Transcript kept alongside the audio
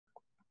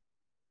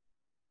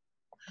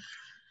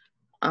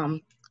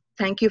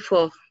Thank you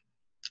for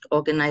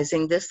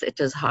organizing this. It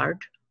is hard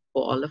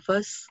for all of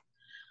us.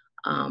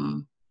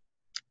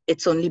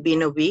 It's only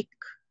been a week,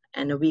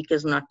 and a week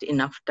is not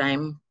enough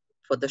time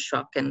for the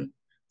shock and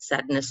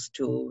sadness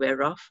to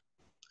wear off.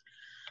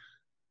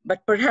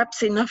 But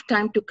perhaps enough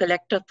time to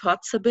collect our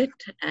thoughts a bit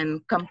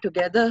and come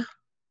together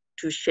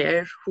to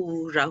share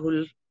who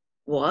Rahul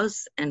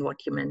was and what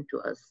he meant to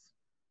us.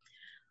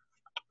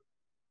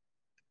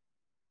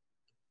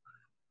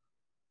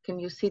 Can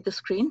you see the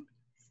screen?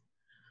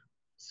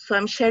 So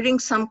I'm sharing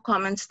some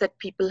comments that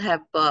people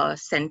have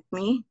sent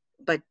me,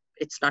 but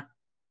it's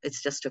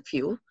just a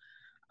few.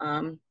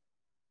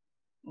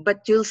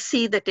 But you'll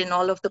see that in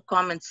all of the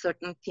comments,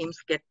 certain themes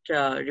get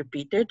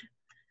repeated.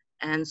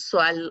 And so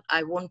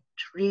I won't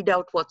read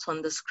out what's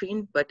on the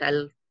screen, but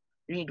I'll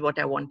read what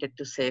I wanted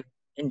to say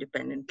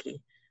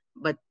independently.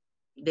 But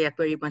they are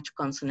very much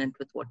consonant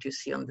with what you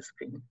see on the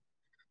screen.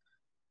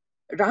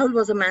 Rahul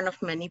was a man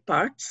of many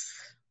parts.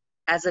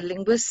 As a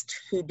linguist,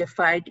 he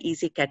defied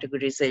easy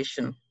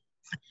categorization.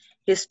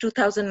 His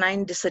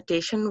 2009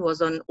 dissertation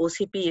was on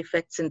OCP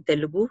effects in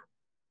Telugu,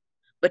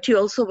 but he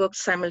also worked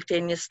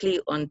simultaneously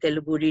on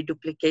Telugu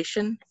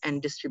reduplication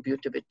and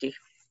distributivity.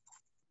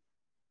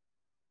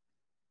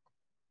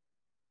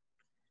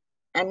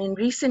 And in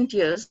recent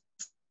years,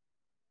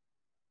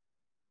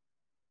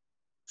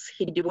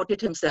 he devoted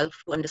himself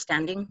to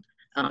understanding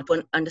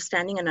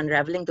and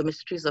unraveling the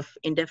mysteries of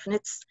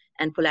indefinites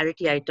and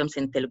polarity items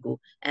in Telugu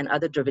and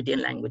other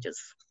Dravidian languages.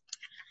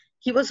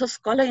 He was a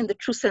scholar in the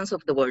true sense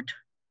of the word,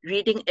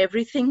 reading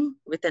everything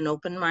with an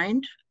open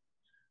mind,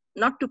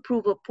 not to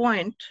prove a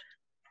point,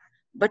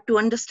 but to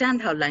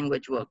understand how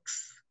language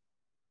works.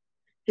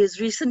 His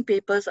recent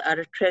papers are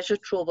a treasure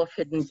trove of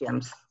hidden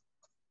gems.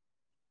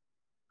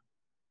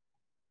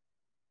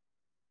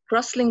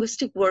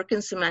 Cross-linguistic work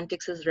in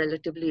semantics is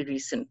relatively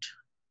recent,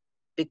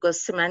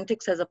 because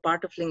semantics as a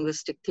part of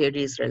linguistic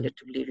theory is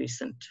relatively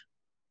recent.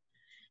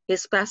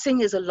 His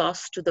passing is a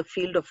loss to the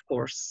field, of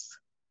course,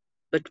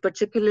 but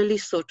particularly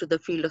so to the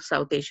field of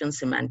South Asian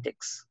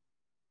semantics.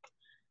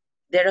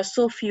 There are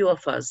so few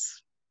of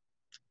us,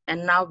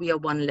 and now we are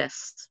one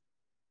less.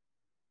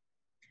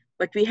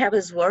 But we have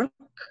his work,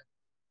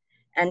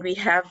 and we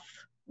have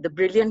the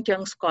brilliant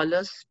young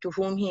scholars to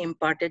whom he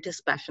imparted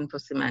his passion for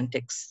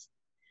semantics.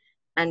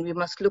 And we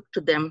must look to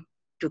them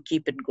to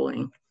keep it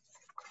going.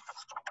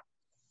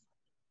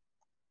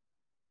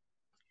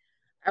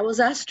 I was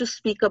asked to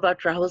speak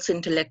about Rahul's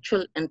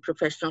intellectual and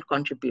professional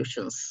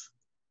contributions.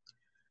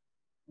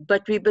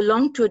 But we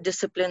belong to a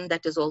discipline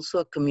that is also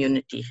a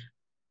community.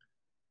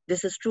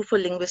 This is true for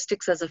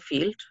linguistics as a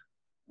field,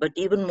 but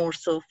even more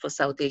so for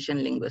South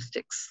Asian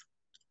linguistics.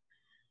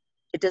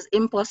 It is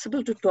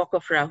impossible to talk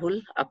of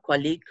Rahul, our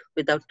colleague,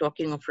 without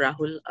talking of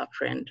Rahul, our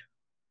friend.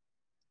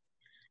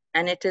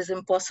 And it is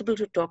impossible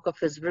to talk of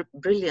his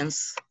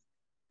brilliance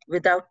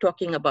without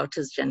talking about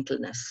his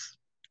gentleness.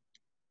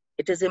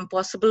 It is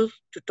impossible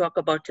to talk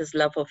about his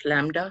love of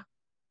lambda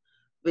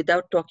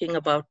without talking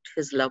about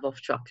his love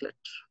of chocolate.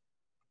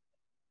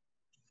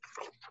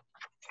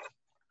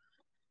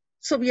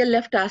 So we are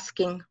left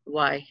asking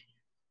why.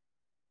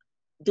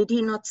 Did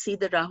he not see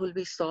the Rahul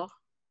we saw?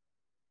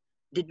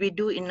 Did we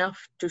do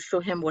enough to show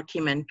him what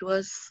he meant to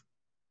us?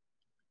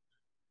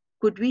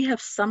 Could we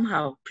have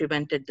somehow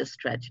prevented this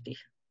tragedy?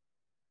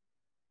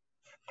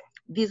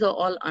 These are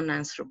all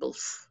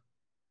unanswerables,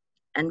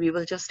 and we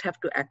will just have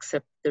to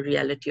accept the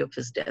reality of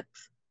his death.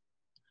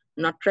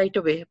 Not right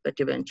away, but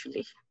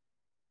eventually,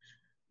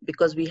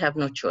 because we have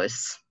no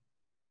choice.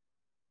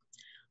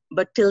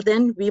 But till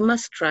then, we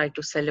must try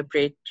to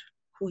celebrate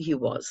who he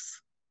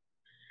was.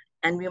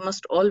 And we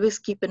must always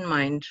keep in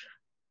mind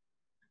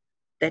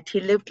that he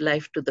lived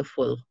life to the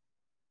full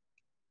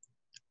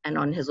and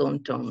on his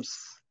own terms.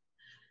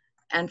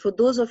 And for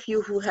those of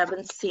you who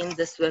haven't seen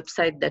this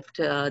website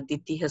that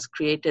Diti has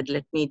created,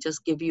 let me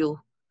just give you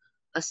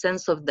a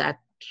sense of that.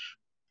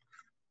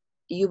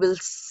 You will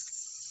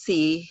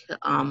see the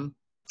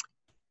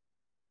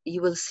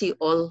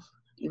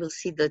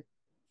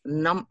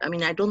I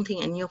mean, I don't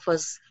think any of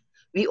us,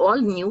 we all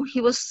knew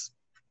he was,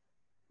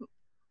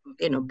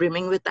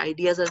 brimming with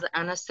ideas, as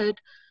Anna said,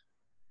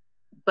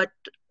 but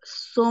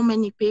so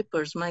many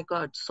papers, my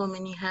God, so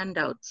many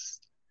handouts.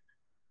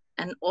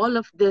 And all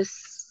of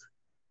this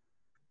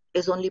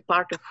is only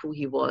part of who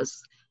he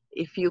was.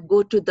 If you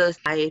go to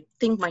I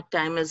think my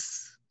time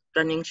is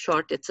running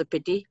short, it's a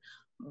pity,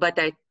 but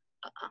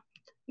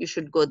you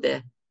should go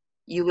there.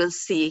 You will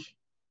see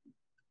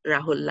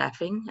Rahul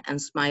laughing and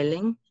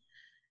smiling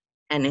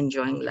and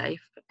enjoying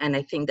life. And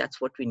I think that's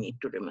what we need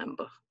to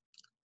remember.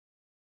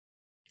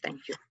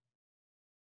 Thank you.